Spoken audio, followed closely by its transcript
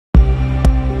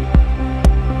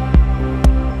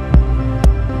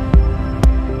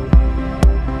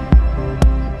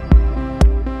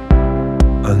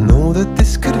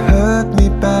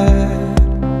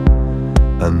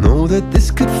that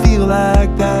this could feel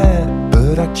like that,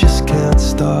 but I just can't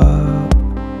stop.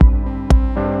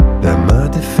 That my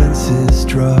defenses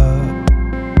drop.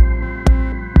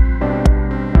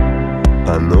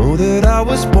 I know that I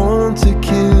was born to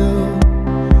kill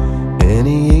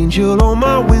any angel on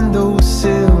my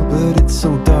windowsill, but it's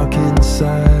so dark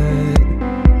inside.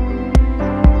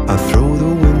 I throw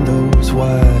the windows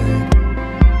wide.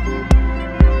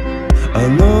 I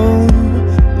know,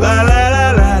 la la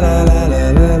la la la la la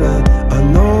la la. I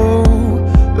know,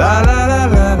 la la la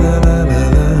la la la la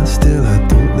la. Still I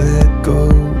don't let go.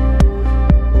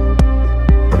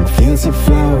 And fields of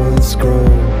flowers grow.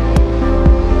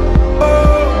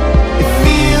 Oh, it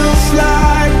feels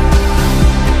like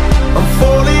I'm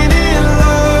falling in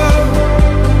love.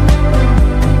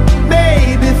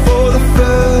 Maybe for the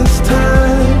first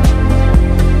time.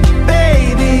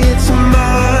 Baby, it's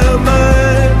my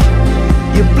mind.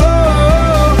 You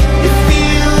blow, it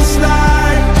feels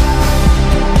like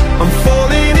I'm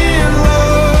falling in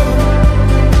love.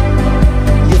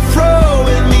 You're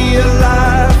throwing me a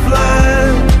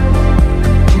lifeline.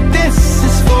 This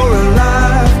is for a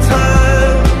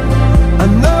lifetime. I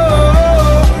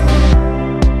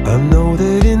know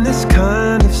that in this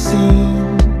kind of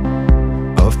scene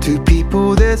of two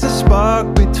people there's a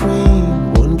spark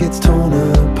between. One gets torn